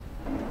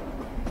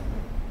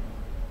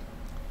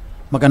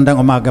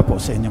Magandang umaga po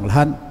sa inyong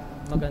lahat,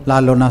 Maganda.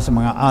 lalo na sa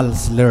mga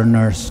ALS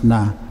learners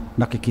na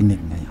nakikinig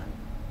ngayon.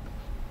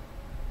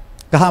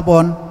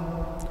 Kahapon,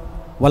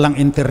 walang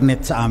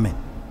internet sa amin.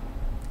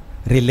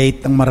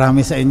 Relate ang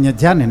marami sa inyo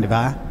dyan, hindi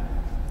ba?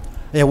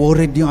 Eh,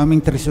 worried yung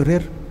aming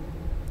treasurer.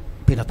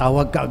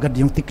 Pinatawag ka agad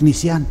yung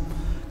technician.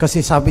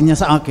 Kasi sabi niya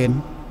sa akin,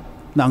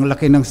 na ang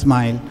laki ng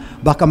smile,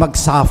 baka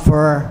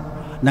mag-suffer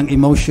ng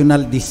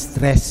emotional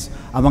distress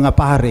ang mga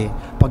pare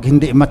pag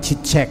hindi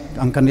ma-check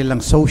ang kanilang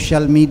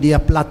social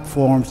media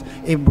platforms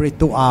every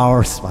 2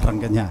 hours, parang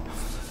ganyan.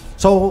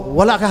 So,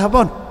 wala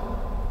kahapon.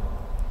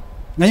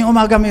 Ngayong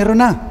umaga meron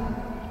na.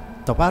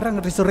 So, parang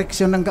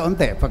resurrection ng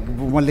kaunti pag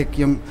bumalik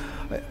yung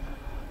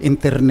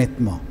internet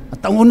mo.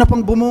 At ang una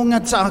pang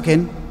bumungad sa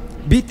akin,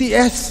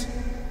 BTS.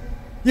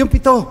 Yung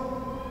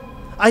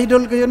 7.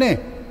 Idol ko yun eh.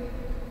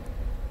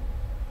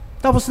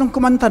 Tapos nung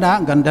kumanta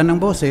na, ganda ng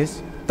boses,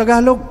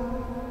 Tagalog.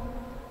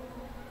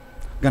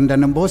 Ganda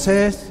ng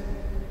boses,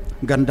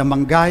 ganda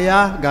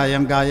manggaya,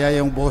 gayang-gaya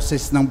yung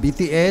boses ng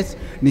BTS,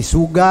 ni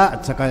Suga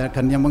at sa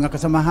kanyang mga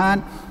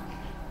kasamahan.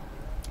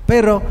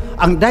 Pero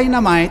ang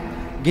Dynamite,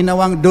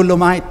 ginawang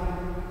Dolomite.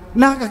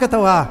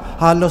 Nakakatawa.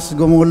 Halos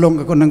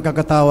gumulong ako ng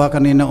kakatawa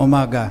kanina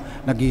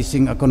umaga.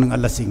 Nagising ako ng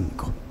alas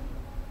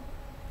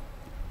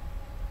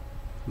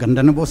 5. Ganda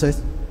ng boses.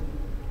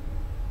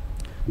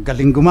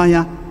 Galing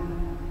gumaya.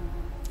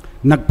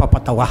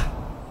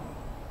 Nagpapatawa.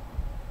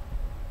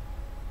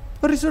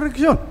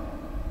 Resurrection.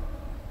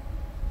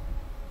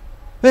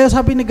 Kaya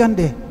sabi ni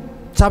Gandhi,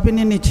 sabi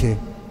ni Nietzsche,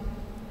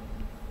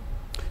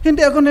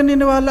 hindi ako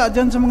naniniwala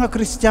dyan sa mga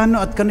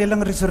Kristiyano at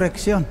kanilang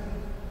resurrection.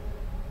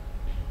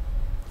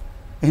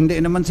 Hindi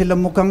naman sila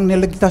mukhang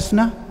niligtas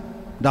na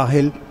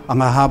dahil ang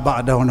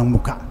hahaba daw ng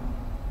muka.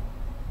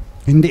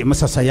 Hindi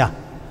masasaya.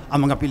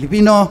 Ang mga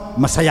Pilipino,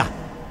 masaya.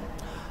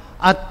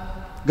 At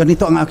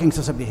ganito ang aking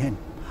sasabihin.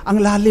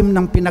 Ang lalim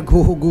ng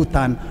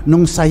pinaghuhugutan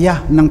nung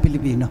saya ng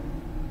Pilipino.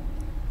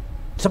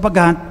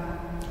 Sapagat,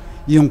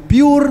 yung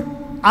pure,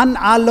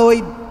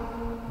 unalloyed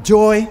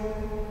joy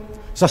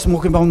sa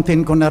Smoky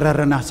Mountain ko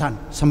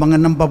nararanasan sa mga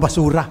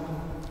nambabasura.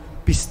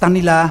 Pista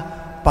nila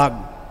pag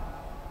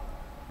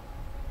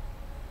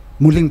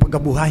muling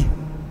pagkabuhay.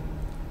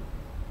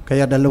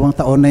 Kaya 2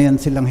 taon na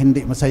yan silang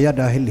hindi masaya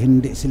dahil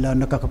hindi sila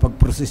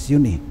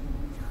nakakapag-prosesyon eh.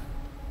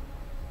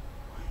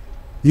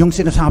 Yung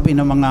sinasabi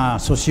ng mga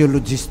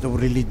sociologist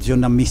of religion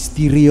na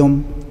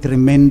mysterium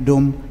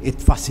tremendum et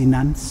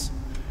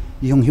fascinans,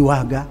 yung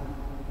hiwaga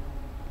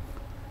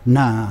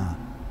na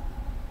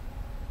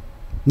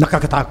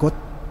nakakatakot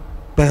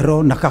pero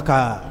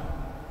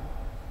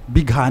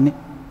nakakabighani,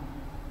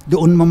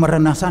 doon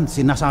mamaranasan.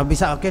 Sinasabi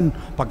sa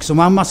akin pag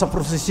sumama sa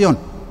prosesyon,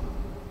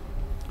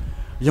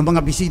 yung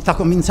mga bisita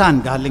ko minsan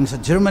galing sa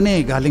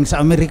Germany, galing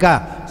sa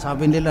Amerika,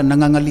 sabi nila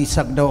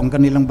nangangalisag daw ang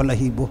kanilang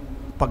balahibo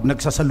pag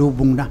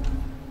nagsasalubong na.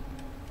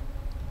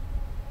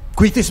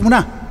 Kwitis mo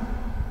na.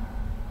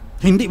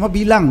 Hindi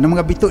mabilang ng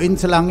mga bituin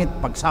sa langit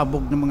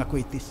pagsabog ng mga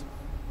kwitis.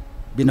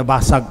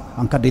 Binabasag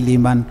ang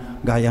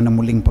kadiliman gaya ng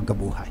muling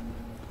pagkabuhay.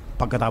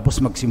 Pagkatapos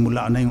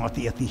magsimula na yung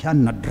ati-atihan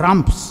na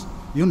drums,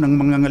 yun ang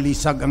mga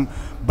ngalisag ang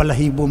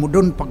balahibo mo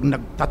doon pag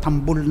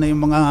nagtatambol na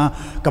yung mga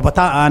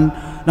kabataan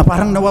na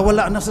parang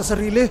nawawala na sa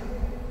sarili.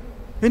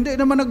 Hindi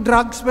naman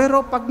nag-drugs,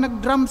 pero pag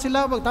nag-drum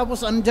sila,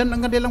 tapos andyan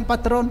ang kanilang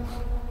patron,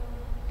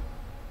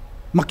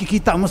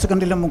 makikita mo sa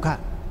kanilang mukha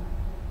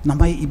na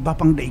may iba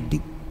pang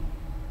daigdig.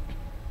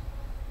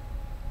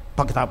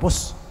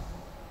 Pagkatapos,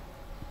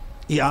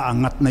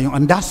 iaangat na yung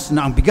andas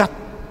na ang bigat.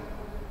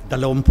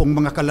 20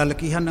 mga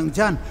kalalakihan ang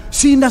dyan.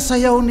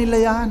 Sinasayaw nila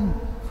yan.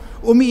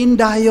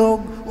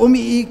 Umiindayog,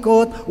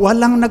 umiikot,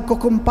 walang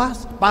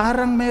nagkukumpas.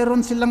 Parang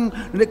meron silang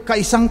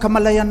kaisang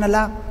kamalayan na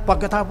lang.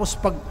 Pagkatapos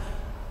pag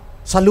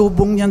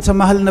salubong yan sa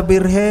mahal na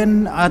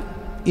birhen at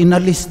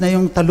inalis na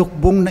yung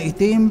talukbong na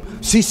itim,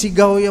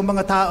 sisigaw yung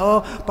mga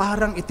tao,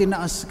 parang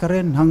itinaas ka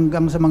rin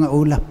hanggang sa mga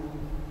ulap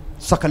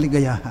sa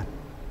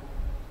kaligayahan.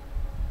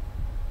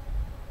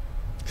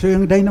 So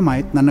yung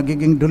Dynamite na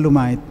nagiging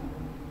Dolomite,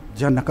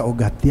 diyan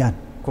nakaugat yan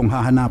kung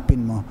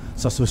hahanapin mo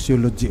sa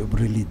sociology of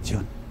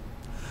religion.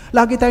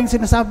 Lagi tayong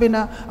sinasabi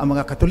na ang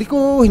mga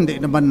Katoliko hindi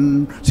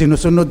naman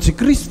sinusunod si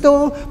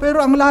Kristo,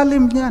 pero ang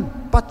lalim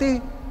niyan, pati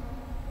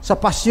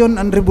sa Passion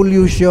and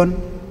Revolution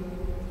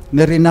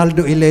ni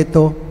Rinaldo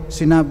Ileto,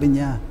 sinabi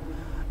niya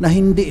na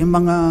hindi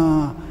mga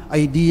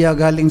idea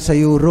galing sa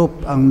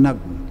Europe ang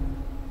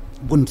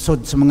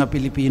nagbunsod sa mga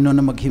Pilipino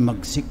na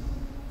maghimagsik.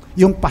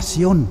 Yung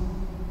pasyon,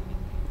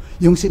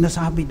 yung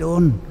sinasabi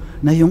doon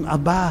na yung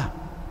aba,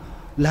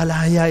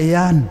 lalaya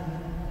yan.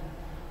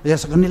 Kaya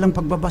sa kanilang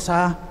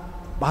pagbabasa,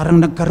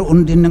 parang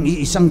nagkaroon din ng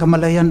iisang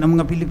kamalayan ang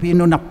mga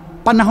Pilipino na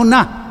panahon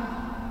na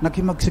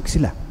naghimagsik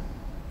sila.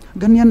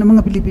 Ganyan ang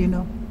mga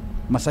Pilipino.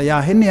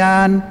 Masayahin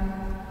yan.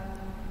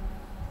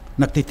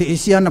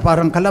 Nagtitiis yan na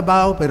parang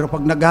kalabaw, pero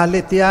pag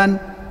nagalit yan,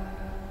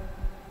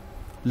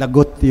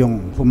 lagot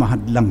yung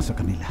humahadlang sa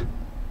kanila.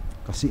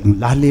 Kasi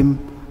ang lalim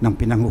ng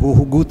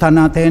pinanghuhugutan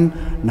natin,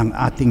 ng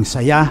ating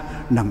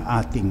saya, ng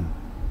ating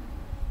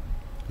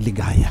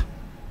ligaya.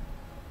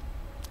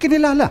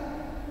 Kinilala.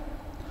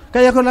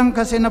 Kaya ko lang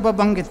kasi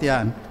nababanggit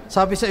yan.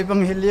 Sabi sa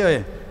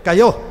Ebanghelyo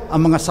kayo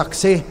ang mga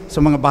saksi sa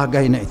mga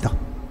bagay na ito.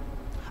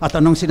 At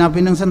anong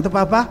sinabi ng Santo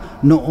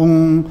Papa?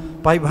 Noong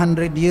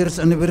 500 years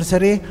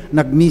anniversary,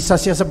 nagmisa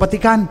siya sa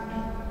Vatican.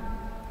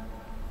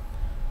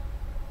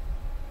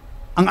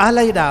 Ang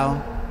alay daw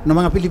ng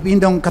mga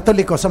Pilipinong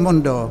Katoliko sa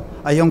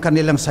mundo ay yung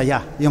kanilang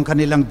saya, yung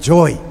kanilang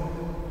joy.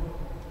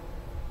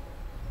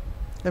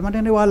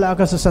 Maniniwala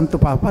ka sa Santo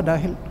Papa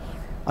dahil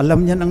alam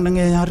niya ang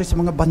nangyayari sa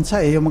mga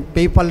bansa. Yung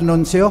mag-papal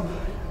nuncio,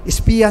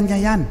 espiyan niya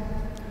yan.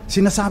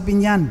 Sinasabi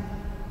niyan.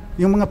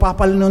 Yung mga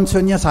papal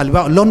nuncio niya, sa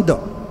halimbawa, Londo,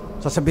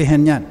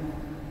 sasabihin niyan,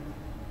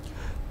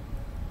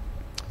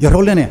 Your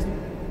Holiness,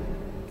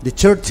 the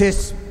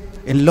churches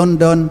in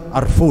London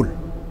are full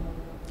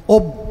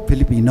of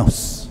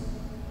Filipinos.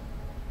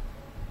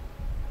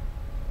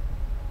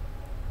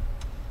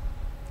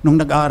 Nung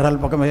nag-aaral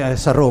pa kami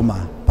sa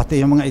Roma, pati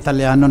yung mga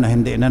Italiano na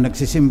hindi na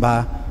nagsisimba,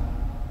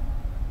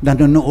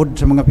 nanonood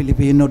sa mga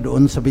Pilipino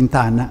doon sa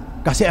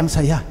bintana. Kasi ang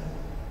saya,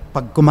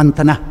 pag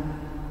kumanta na.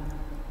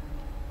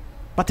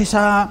 Pati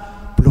sa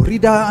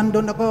Florida,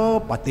 andun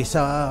ako, pati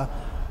sa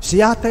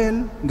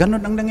Seattle,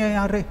 ganun ang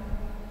nangyayari.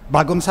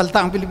 Bagong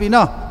salta ang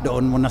Pilipino,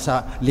 doon muna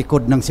sa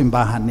likod ng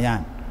simbahan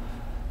yan.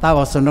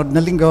 Tapos sunod na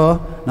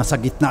linggo, nasa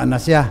gitna na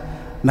siya.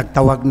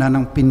 Nagtawag na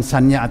ng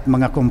pinsan niya at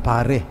mga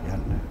kumpare.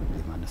 Yan,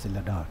 lima na sila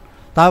doon.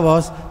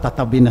 Tapos,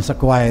 tatabi na sa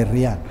choir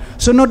yan.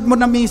 Sunod mo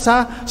na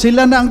misa,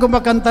 sila na ang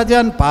kumakanta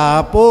dyan,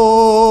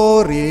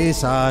 Papuri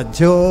sa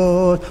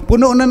Diyos.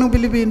 Puno na ng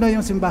Pilipino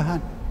yung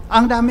simbahan.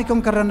 Ang dami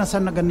kong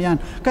karanasan na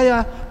ganyan. Kaya,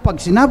 pag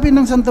sinabi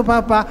ng Santo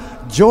Papa,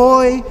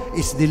 joy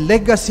is the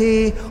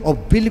legacy of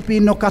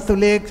Filipino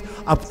Catholics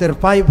after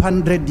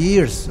 500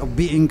 years of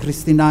being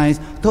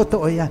Christianized.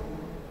 Totoo yan.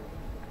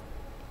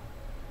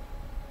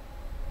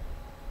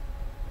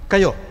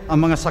 Kayo, ang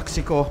mga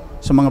saksi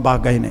ko sa mga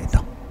bagay na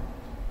ito.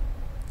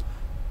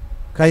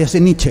 Kaya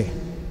si Nietzsche,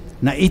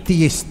 na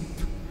atheist,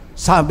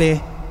 sabi,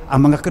 ang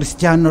mga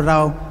Kristiyano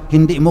raw,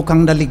 hindi mo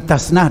kang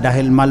naligtas na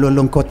dahil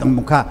malulungkot ang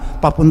mukha.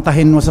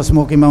 Papuntahin mo sa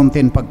Smoky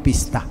Mountain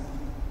pagpista.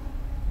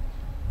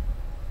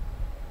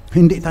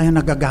 Hindi tayo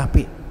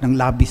nagagapi ng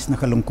labis na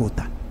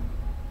kalungkutan.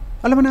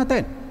 Alam mo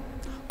natin,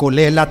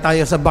 kulela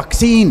tayo sa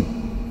vaccine.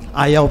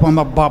 Ayaw pang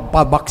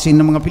mapapabaksin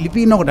ng mga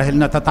Pilipino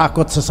dahil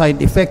natatakot sa side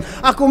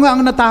effect. Ako nga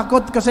ang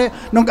natakot kasi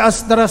nung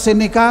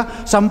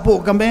AstraZeneca, 10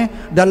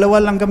 kami, 2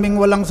 lang kaming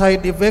walang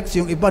side effects.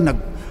 Yung iba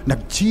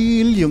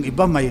nag-chill, yung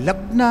iba may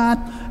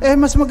lagnat.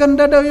 Mas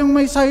maganda daw yung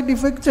may side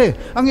effects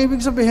Ang ibig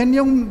sabihin,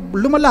 yung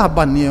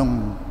lumalaban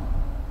yung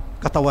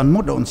katawan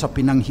mo doon sa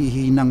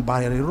pinanghihinang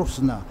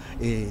virus na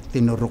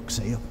tinurok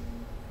sa iyo.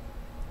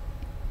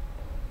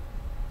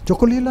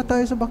 Tsukulila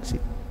tayo sa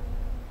vaccine.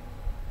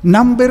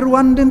 Number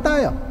 1 din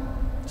tayo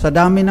sa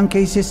dami ng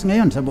cases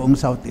ngayon sa buong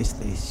Southeast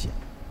Asia.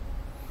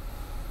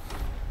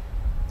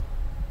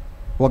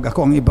 Huwag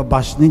ako ang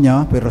ibabash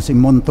ninyo, pero si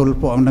Montol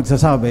po ang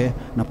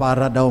nagsasabi na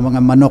para daw mga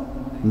manok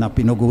na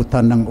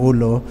pinugutan ng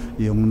ulo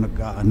yung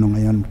nag-ano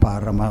ngayon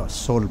para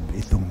ma-solve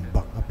itong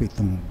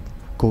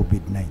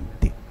COVID-19.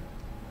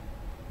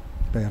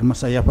 Pero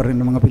masaya pa rin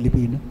ng mga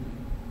Pilipino.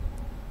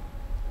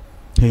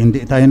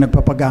 Hindi tayo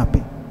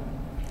nagpapagapi.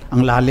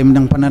 Ang lalim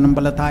ng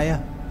pananampalataya,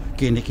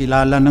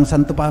 kinikilala ng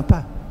Santo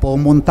Papa.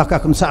 Pumunta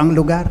ka kung saang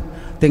lugar.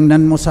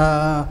 Tingnan mo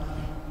sa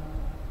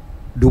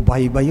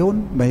Dubai ba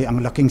yun? May ang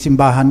laking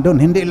simbahan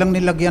doon. Hindi lang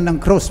nilagyan ng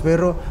cross,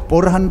 pero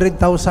 400,000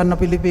 na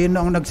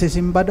Pilipino ang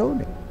nagsisimba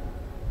doon.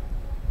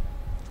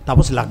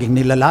 Tapos laging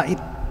nilalait.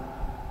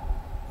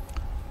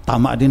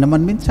 Tama din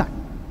naman minsan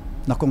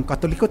na kung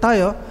Katoliko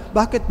tayo,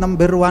 bakit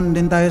number 1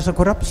 din tayo sa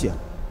korupsyon?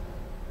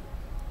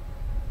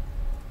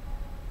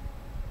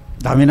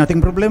 Dami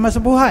nating problema sa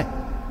buhay.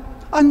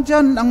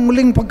 Andyan ang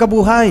muling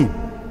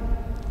pagkabuhay.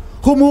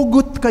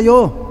 Humugot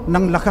kayo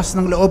ng lakas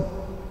ng loob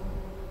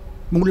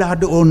mula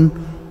doon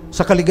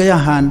sa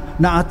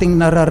kaligayahan na ating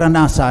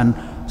nararanasan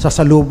sa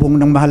salubong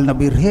ng mahal na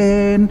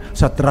Birhen,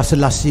 sa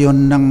traslasyon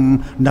ng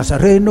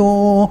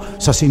Nazareno,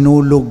 sa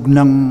sinulog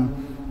ng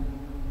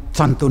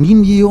Santo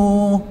Niño,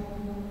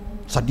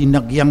 sa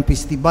dinagyang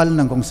festival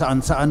ng kung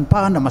saan-saan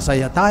pa na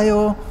masaya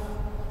tayo.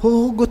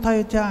 Hugot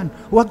tayo dyan.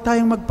 Huwag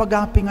tayong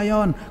magpagapi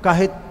ngayon.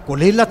 Kahit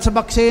kulilat sa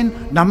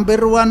vaccine, number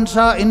 1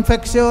 sa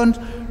infections,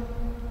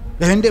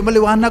 hindi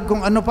maliwanag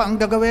kung ano pa ang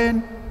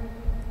gagawin.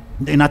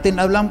 Hindi natin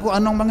alam kung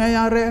anong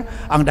mangyayari.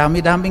 Ang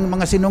dami-daming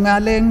mga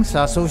sinungaling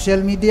sa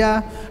social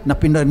media na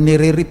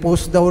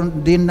nire-repost daw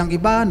din ng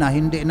iba na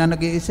hindi na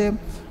nag-iisip.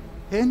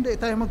 Hindi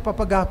tayo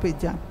magpapagapi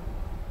dyan.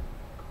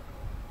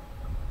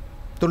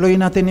 Tuloy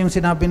natin yung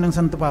sinabi ng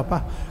Santo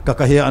Papa.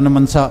 Kakahiyaan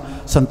naman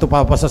sa Santo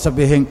Papa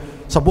sasabihin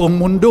sa buong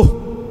mundo.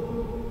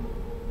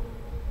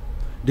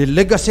 The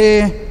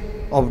legacy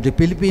of the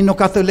Filipino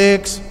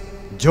Catholics,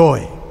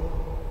 joy.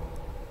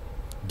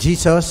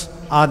 Jesus,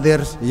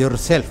 others,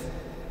 yourself.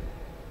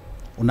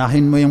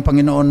 Unahin mo yung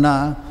Panginoon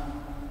na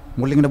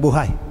muling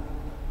nabuhay.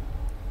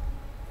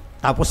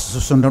 Tapos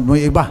susunod mo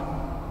yung iba.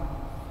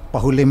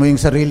 Pahuli mo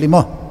yung sarili mo.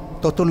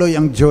 Tutuloy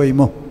ang joy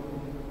mo.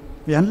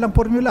 Yan lang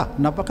formula.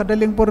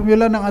 Napakadaling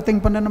formula ng ating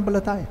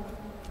pananampalataya.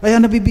 Kaya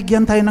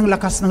nabibigyan tayo ng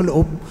lakas ng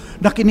loob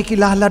na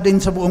kinikilala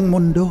din sa buong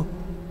mundo.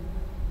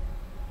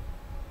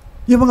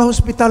 Yung mga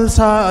hospital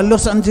sa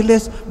Los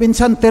Angeles,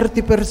 minsan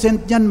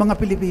 30% yan mga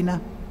Pilipina.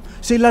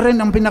 Sila rin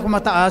ang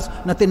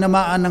pinakamataas na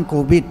tinamaan ng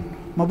COVID.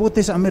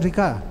 Mabuti sa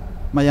Amerika.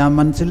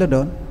 Mayaman sila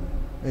doon.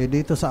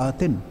 Dito sa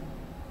atin,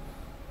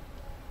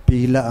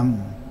 pila ang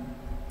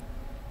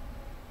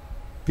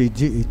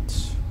PGH.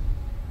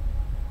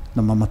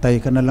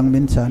 Namamatay ka na lang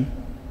minsan.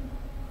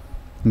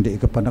 Hindi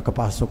ka pa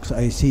nakapasok sa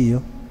ICU.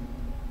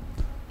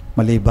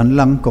 Maliban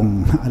lang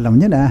kung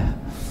alam niya na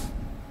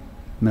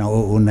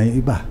nauuna yung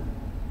iba.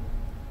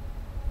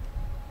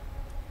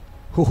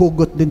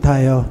 Huhugot din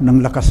tayo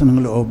ng lakas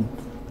ng loob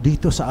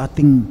dito sa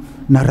ating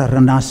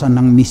nararanasan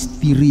ng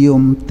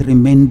mysterium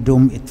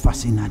tremendum et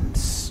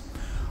fascinans.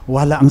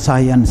 Wala ang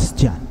science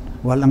dyan.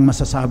 Walang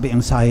masasabi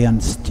ang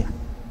science dyan.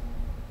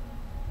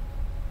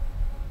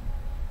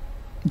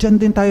 Diyan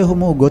din tayo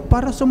humugot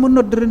para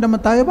sumunod rin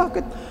naman tayo.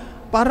 Bakit?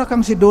 Para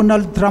kang si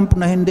Donald Trump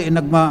na hindi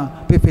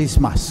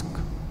nagma-face mask.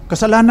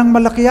 Kasalanang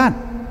malaki yan.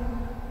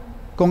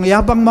 Kung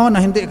yabang mo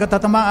na hindi ka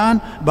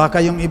tatamaan,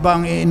 baka yung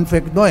ibang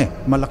i-infect mo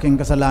malaking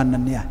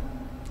kasalanan niya.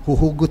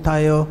 Huhugot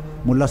tayo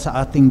mula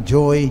sa ating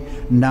joy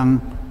ng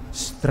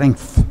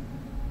strength.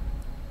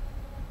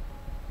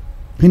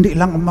 Hindi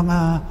lang ang mga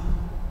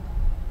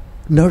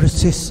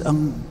nurses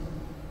ang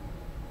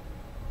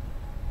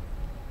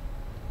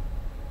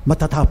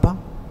matatapang.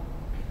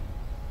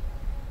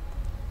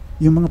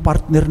 Yung mga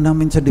partner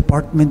namin sa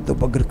Department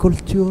of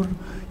Agriculture,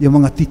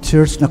 yung mga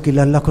teachers na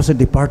kilala ko sa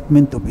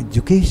Department of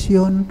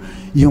Education,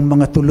 yung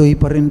mga tuloy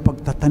pa rin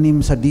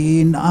pagtatanim sa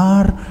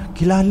DNR,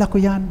 kilala ko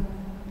yan.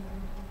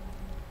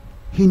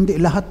 Hindi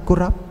lahat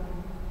korap.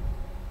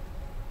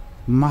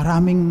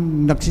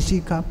 Maraming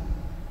nagsisikap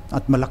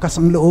at malakas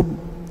ang loob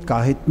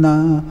kahit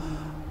na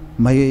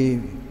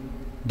may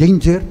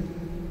danger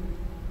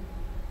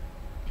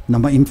na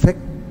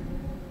ma-infect.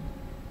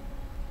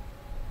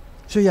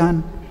 So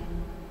yan,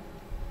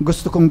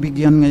 gusto kong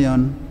bigyan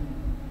ngayon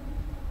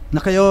na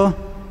kayo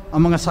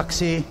ang mga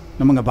saksi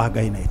ng mga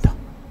bagay na ito.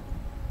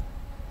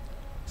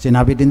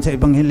 Sinabi din sa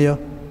Ebanghelyo,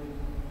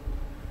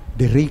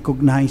 they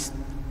recognized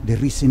the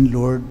risen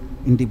Lord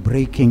in the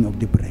breaking of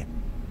the bread.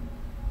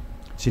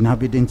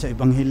 Sinabi din sa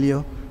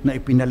Ebanghelyo na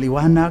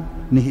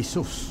ipinaliwanag ni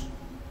Jesus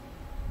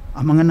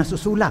ang mga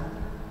nasusulat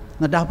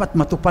na dapat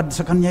matupad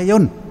sa Kanya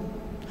yon.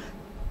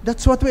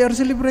 That's what we are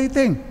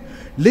celebrating.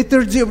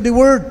 Liturgy of the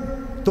Word,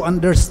 to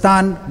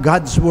understand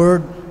God's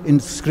Word in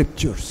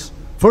Scriptures.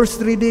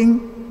 First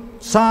reading,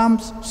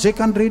 Psalms.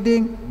 Second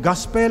reading,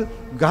 Gospel.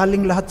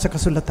 Galing lahat sa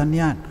kasulatan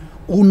yan.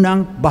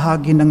 Unang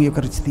bahagi ng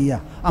Eucharistia.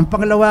 Ang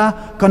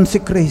pangalawa,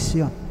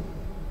 consecration.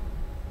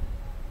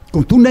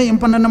 Kung tunay ang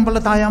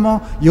pananampalataya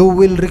mo, you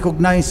will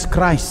recognize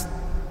Christ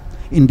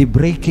in the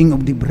breaking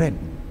of the bread.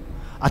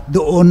 At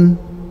doon,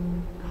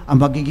 ang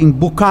magiging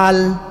bukal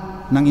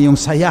ng iyong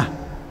saya.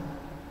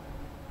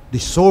 The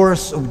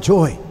source of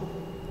joy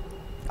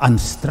and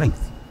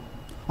strength.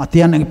 At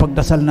yan ang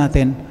ipagdasal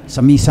natin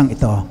sa misang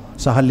ito,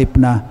 sa halip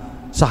na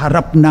sa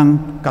harap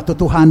ng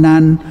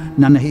katotohanan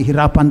na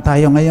nahihirapan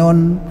tayo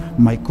ngayon,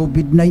 may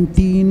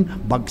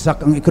COVID-19,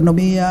 bagsak ang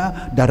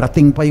ekonomiya,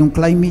 darating pa yung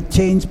climate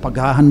change,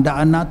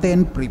 paghahandaan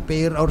natin,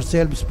 prepare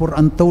ourselves for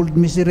untold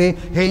misery,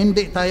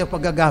 hindi tayo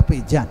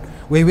pagagapi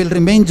dyan. We will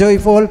remain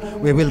joyful,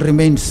 we will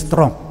remain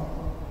strong.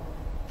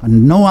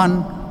 And no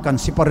one can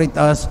separate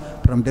us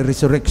from the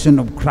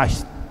resurrection of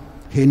Christ.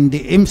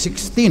 Hindi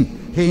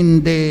M16,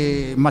 hindi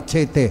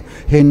machete,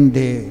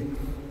 hindi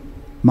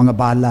mga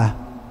bala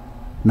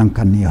ng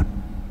kanyon.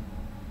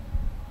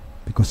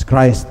 Because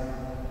Christ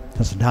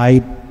has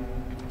died,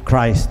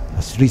 Christ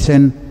has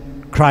risen,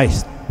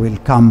 Christ will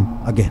come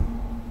again.